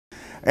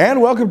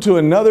And welcome to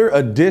another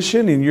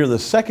edition, and you're the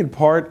second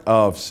part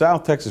of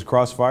South Texas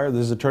Crossfire.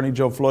 This is Attorney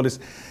Joe Flores.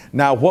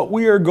 Now, what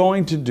we are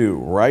going to do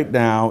right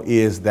now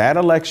is that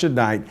election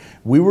night,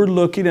 we were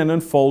looking and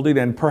unfolding,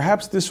 and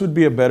perhaps this would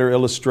be a better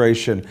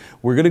illustration.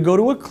 We're going to go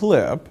to a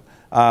clip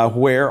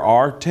where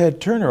our Ted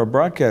Turner of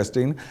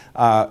broadcasting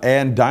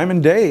and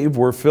Diamond Dave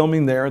were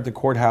filming there at the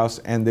courthouse,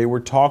 and they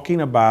were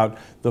talking about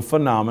the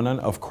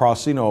phenomenon of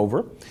crossing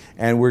over.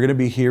 And we're going to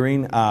be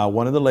hearing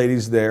one of the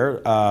ladies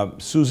there,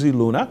 Susie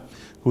Luna,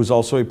 who's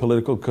also a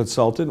political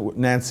consultant,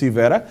 Nancy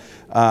Vera,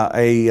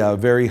 a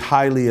very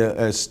highly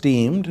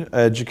esteemed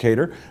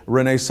educator,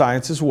 Renee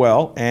Science as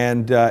well,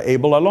 and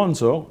Abel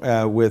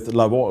Alonso with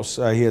La Voz.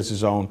 He has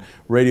his own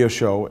radio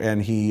show,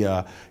 and he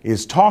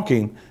is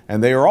talking,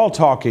 and they are all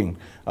talking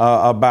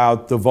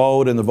about the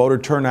vote and the voter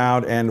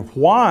turnout and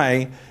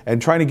why, and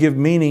trying to give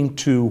meaning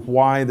to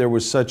why there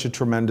was such a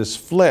tremendous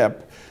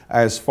flip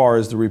as far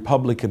as the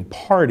Republican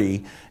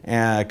Party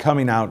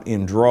coming out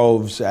in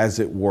droves, as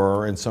it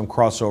were, and some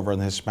crossover in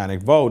the Hispanic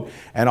vote,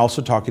 and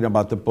also talking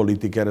about the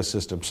politiquera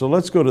system. So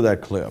let's go to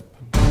that clip.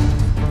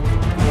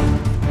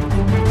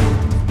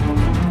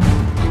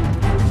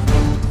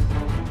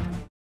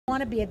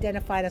 Want to be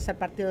identified as el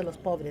Partido de los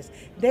Pobres.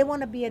 They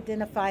want to be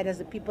identified as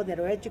the people that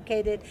are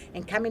educated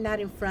and coming out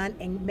in front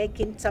and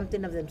making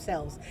something of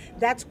themselves.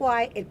 That's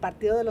why el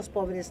Partido de los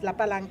Pobres, La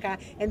Palanca,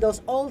 and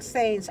those old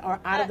sayings are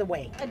out of the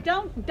way.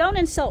 Don't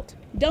insult.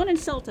 Don't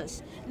insult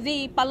us.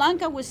 The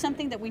Palanca was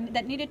something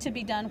that needed to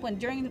be done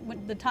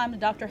during the time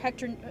that Dr.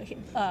 Hector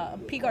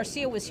P.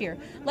 Garcia was here.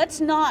 Let's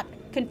not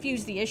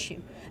confuse the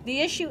issue.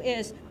 The issue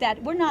is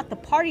that we're not the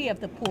party of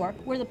the poor.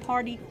 We're the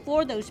party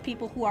for those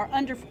people who are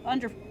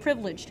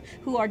underprivileged,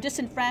 who are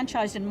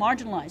disenfranchised and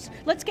marginalized.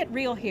 Let's get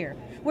real here.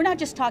 We're not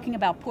just talking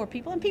about poor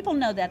people, and people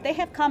know that. They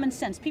have common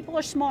sense. People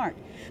are smart.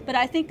 But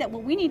I think that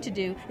what we need to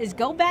do is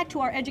go back to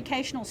our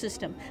educational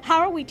system. How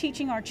are we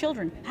teaching our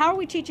children? How are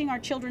we teaching our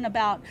children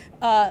about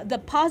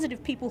the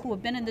positive people who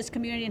have been in this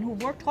community and who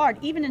worked hard,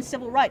 even in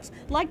civil rights,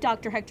 like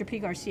Dr. Hector P.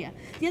 Garcia?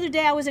 The other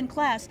day I was in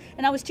class,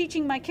 and I was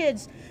teaching my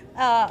kids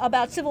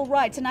about civil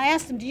rights, and I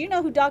asked them, do you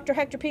know who Dr.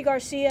 Hector P.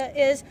 Garcia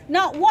is?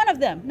 Not one of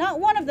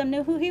them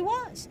knew who he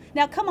was.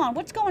 Now, come on,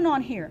 what's going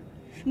on here?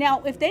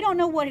 Now, if they don't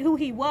know who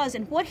he was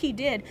and what he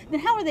did,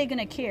 then how are they going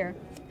to care?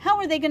 How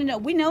are they going to know?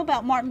 We know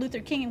about Martin Luther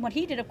King and what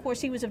he did. Of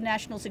course, he was of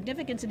national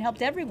significance and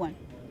helped everyone.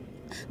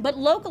 But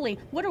locally,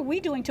 what are we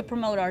doing to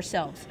promote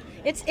ourselves?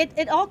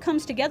 It all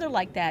comes together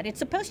like that. It's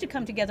supposed to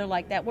come together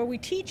like that, where we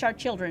teach our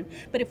children.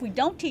 But if we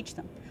don't teach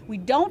them, we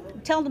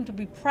don't tell them to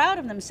be proud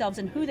of themselves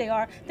and who they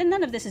are, then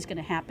none of this is going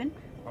to happen.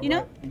 You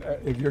know?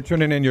 If you're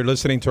tuning in, you're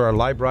listening to our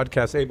live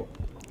broadcast. Abel.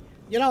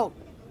 You know,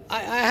 I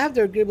have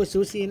to agree with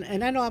Susie,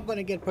 and I know I'm going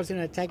to get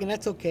personal attack, and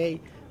that's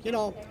okay. You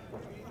know,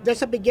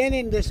 there's a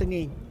beginning, there's an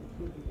end.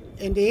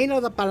 And the end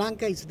of the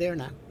palanca is there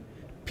now.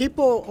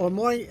 People are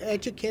more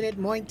educated,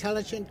 more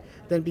intelligent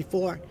than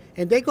before,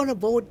 and they're going to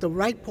vote the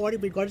right party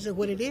regardless of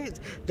what it is.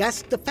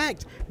 That's the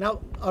fact.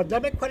 Now, our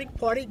Democratic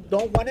Party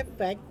don't want to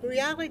face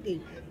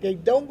reality. They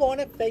don't want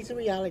to face the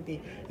reality.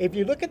 If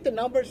you look at the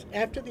numbers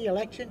after the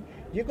election,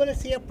 you're going to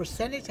see a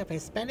percentage of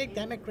Hispanic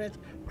Democrats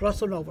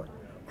crossing over.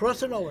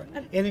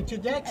 And until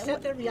they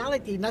accept that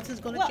reality,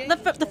 nothing's going to change.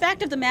 The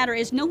fact of the matter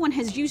is no one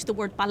has used the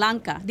word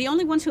palanca. The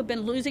only ones who have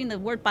been losing the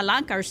word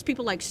palanca are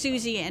people like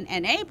Susie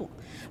and Abel.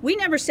 We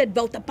never said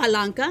vote the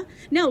palanca.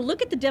 No,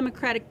 look at the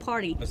Democratic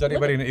Party. Does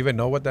anybody even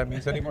know what that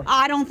means anymore?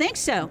 I don't think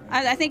so.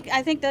 I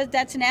think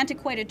that's an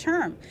antiquated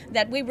term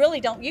that we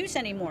really don't use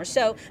anymore.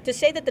 So to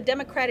say that the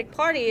Democratic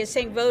Party is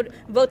saying vote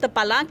the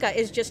palanca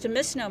is just a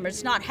misnomer.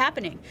 It's not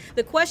happening.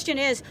 The question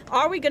is,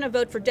 are we going to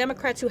vote for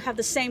Democrats who have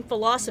the same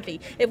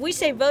philosophy? If we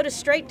say vote a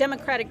straight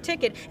Democratic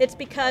ticket, it's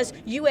because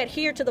you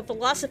adhere to the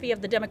philosophy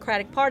of the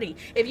Democratic Party.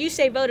 If you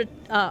say vote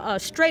a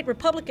straight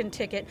Republican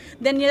ticket,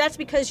 then that's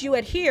because you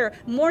adhere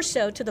more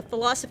so to the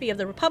philosophy of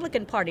the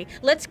Republican Party.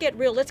 Let's get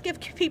real. Let's give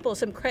people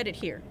some credit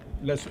here.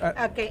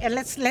 Okay, and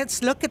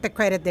let's look at the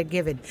credit they're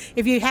given.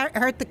 If you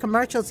heard the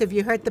commercials, if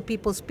you heard the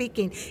people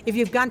speaking, if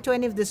you've gone to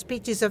any of the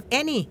speeches of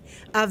any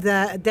of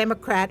the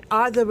Democrat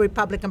or the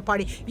Republican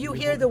Party, you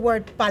hear the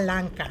word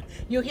palanca.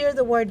 You hear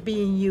the word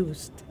being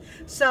used.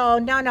 So,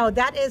 no,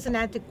 that isn't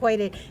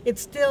antiquated.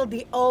 It's still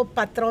the old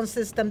patron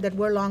system that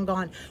we're long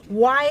gone.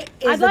 Why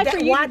is I'd like for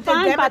you to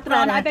define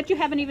patron. I bet you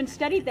haven't even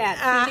studied that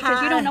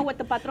because you don't know what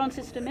the patron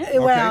system is. Okay,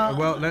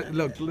 well,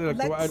 look,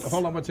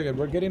 hold on one second.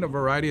 We're getting a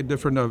variety of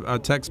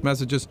different text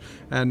messages,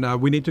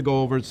 and we need to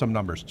go over some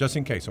numbers, just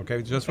in case,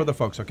 okay? Just for the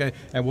folks, okay?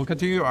 And we'll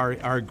continue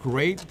our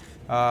great,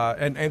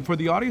 and for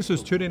the audience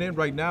who's tuning in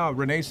right now,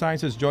 Renee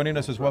Science is joining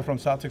us as well from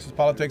South Texas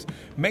Politics.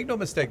 Make no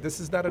mistake, this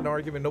is not an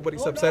argument.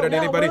 Nobody's upset at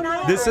anybody.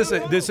 This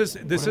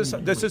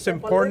is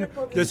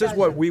important. This is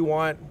what we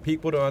want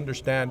people to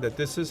understand, that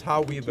this is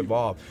how we've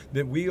evolved.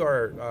 That we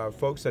are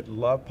folks that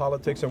love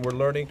politics, and we're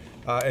learning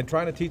and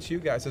trying to teach you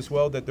guys as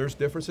well that there's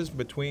differences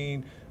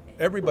between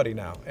everybody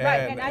now.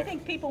 And I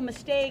think people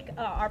mistake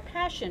our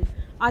passion.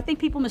 I think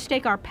people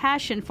mistake our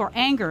passion for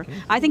anger.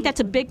 I think that's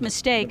a big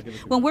mistake.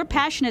 When we're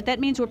passionate, that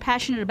means we're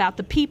passionate about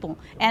the people,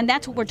 and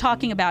that's what we're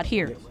talking about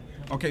here.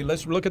 Okay,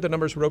 let's look at the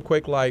numbers real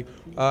quick. Like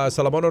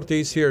Salomon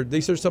Ortiz here,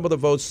 these are some of the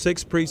votes,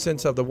 6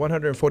 precincts of the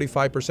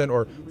 145%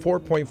 or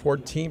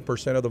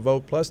 4.14% of the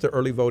vote, plus the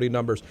early voting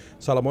numbers.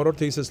 Salomon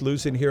Ortiz is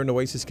losing here in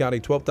Nueces County,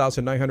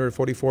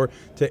 12,944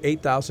 to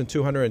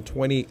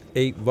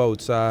 8,228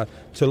 votes.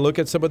 To look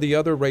at some of the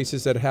other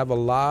races that have a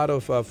lot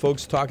of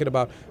folks talking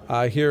about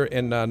here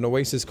in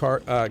Nueces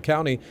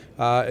County,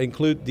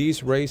 include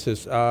these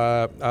races.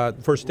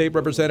 For state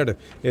representative,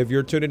 if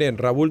you're tuning in,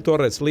 Raul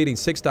Torres leading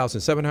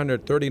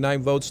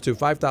 6,739 votes to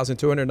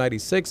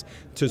 5,296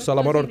 to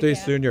Salomon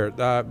Ortiz Jr.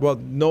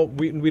 Well, no,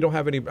 we don't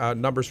have any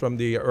numbers from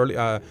the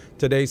early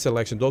today's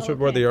election. Those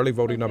were the early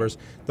voting numbers.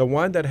 The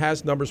one that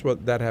has numbers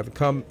that have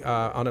come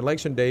on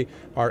election day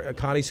are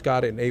Connie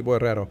Scott and Abel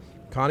Herrero.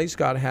 Connie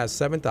Scott has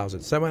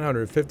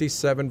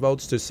 7,757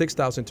 votes to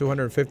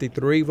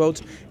 6,253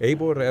 votes.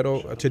 Abel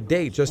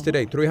Herrero just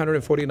today,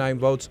 349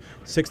 votes,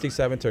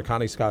 67 to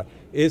Connie Scott.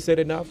 Is it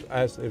enough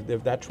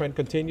if that trend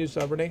continues,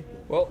 Renee?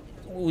 Well,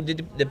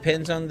 it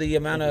depends on the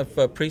amount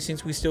of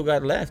precincts we still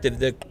got left. If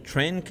the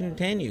trend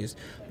continues,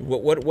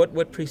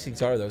 what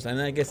precincts are those?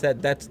 And I guess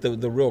that's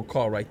the real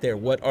call right there.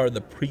 What are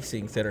the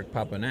precincts that are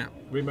popping out?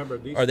 Remember,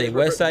 these are they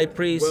West Side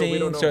precincts? Well, we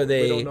don't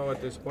know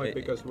at this point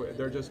because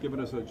they're just giving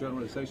us a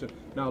generalization.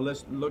 Now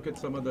let's look at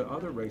some of the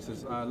other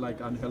races like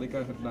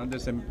Angelica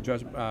Hernandez and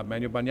Judge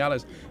Manuel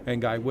Bañales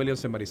and Guy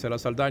Williams and Marisela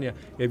Saldaña.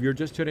 If you're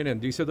just tuning in,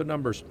 these are the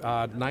numbers: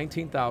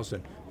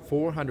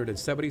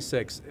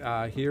 19,476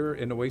 here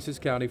in Nueces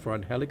County for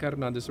Angelica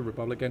Hernandez, a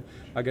Republican,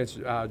 against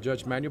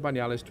Judge Manuel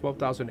Bañales,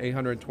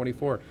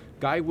 12,824.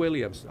 Guy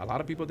Williams, a lot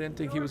of people didn't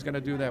think he was going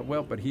to do that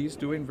well, but he's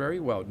doing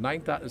very well.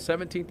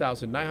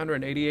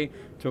 17,988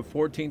 to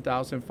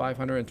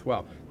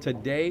 14,512.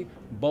 Today,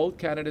 both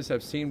candidates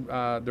have seen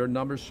their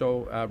numbers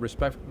show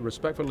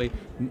respectfully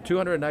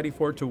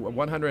 294 to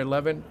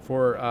 111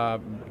 for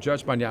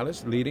Judge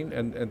Bañales leading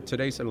in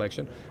today's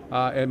election,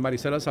 and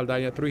Marisela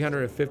Saldaña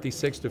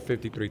 356 to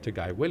 53 to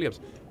Guy Williams.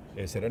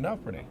 Is it enough,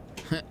 Renee?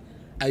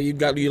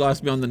 You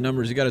lost me on the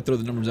numbers. You got to throw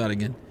the numbers out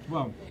again.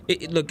 Well,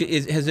 look,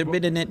 has there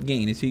been a net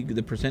gain? Is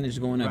the percentage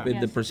going up? Right.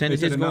 Yes. The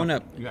percentage is going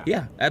up.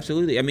 Yeah,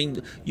 absolutely. I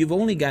mean, you've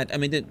only got. I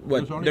mean,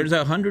 there's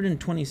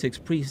 126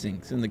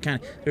 precincts in the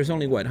county. There's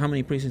only how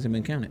many precincts have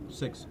been counted?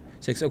 6.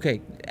 6.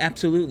 Okay,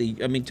 absolutely.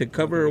 I mean, to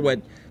cover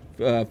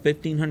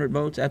 1,500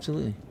 votes,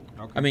 absolutely.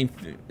 Okay. I mean,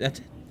 that's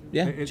it.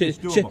 Yeah, it's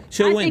doable.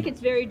 I think it's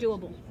very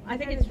doable. I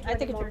think it's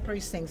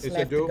precincts Is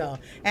left it to go.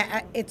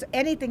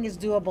 Anything is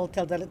doable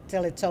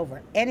till it's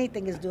over.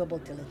 Anything is doable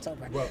till it's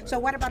over. Well, so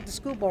what about the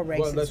school board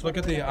races? Well, let's look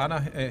at the Ana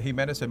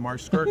Jimenez and Mark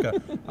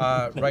Skirka.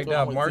 Right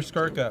now, Mark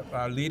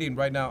Skirka leading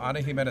right now. Ana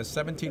Jimenez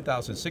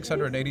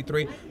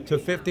 17,683 to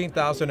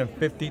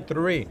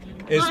 15,053.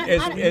 Is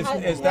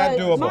that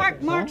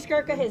doable? Mark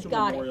Skirka has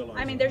got it.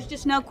 I mean, there's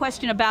just no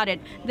question about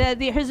it.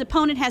 His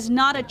opponent has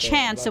not a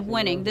chance of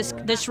winning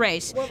this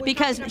race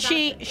because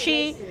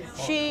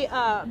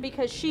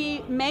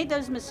she made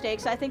those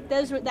mistakes. I think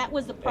that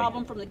was the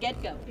problem from the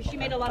get-go. She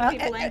made a lot of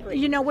people angry.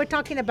 You know, we're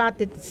talking about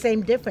the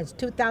same difference: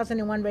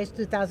 2001 race,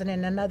 2000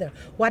 in another.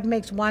 What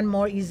makes one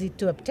more easy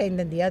to obtain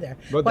than the other?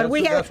 But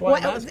that's why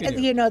I'm asking you.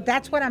 You know,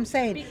 that's what I'm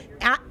saying.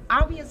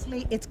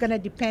 Obviously, it's going to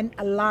depend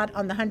a lot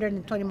on the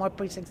 120 more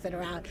precincts that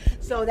are out.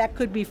 So that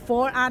could be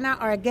for Ana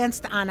or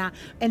against Ana,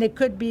 and it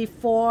could be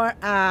for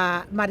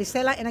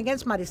Marisela and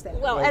against Marisela.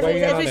 Well, as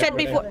we said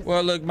before.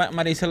 Well, look,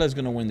 Marisela is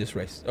going to win this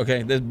race.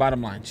 Okay, that's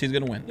bottom line. She's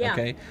going to win. Yeah.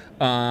 Okay.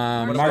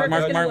 Mark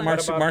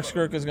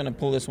Skirka is going to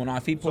pull this one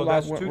off. He pulled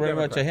off very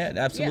much ahead.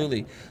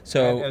 Absolutely. Yeah.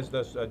 So. And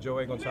does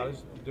Joey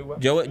Gonzalez do well?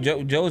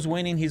 Joe's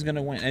winning. He's going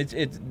to win.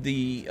 It's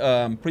the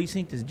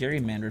precinct is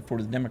gerrymandered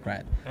for the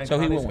Democrat, and so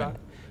he will Scott?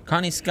 win.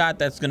 Connie Scott,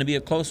 that's going to be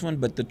a close one,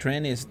 but the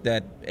trend is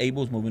that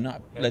Abel's moving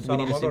up. We need to see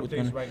what's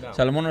going on. Right now.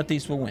 Salomon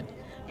Ortiz will win.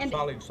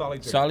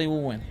 Solly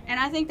will win. And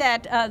I think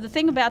that the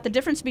thing about the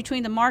difference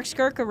between the Mark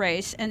Skirka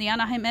race and the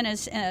Ana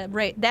Jimenez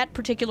race, that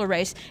particular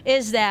race,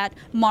 is that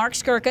Mark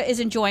Skirka is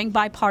enjoying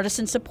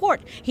bipartisan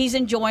support. He's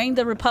enjoying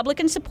the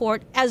Republican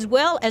support as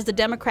well as the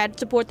Democrat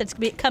support that's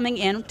coming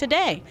in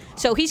today.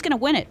 So he's going to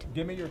win it.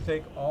 Give me your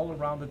take all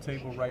around the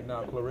table right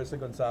now. Clarissa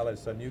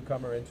Gonzalez, a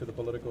newcomer into the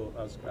political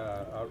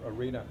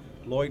arena.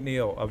 Lloyd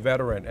Neal, a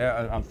veteran,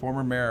 a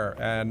former mayor,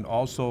 and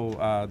also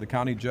the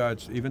county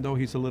judge, even though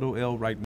he's a little ill right now.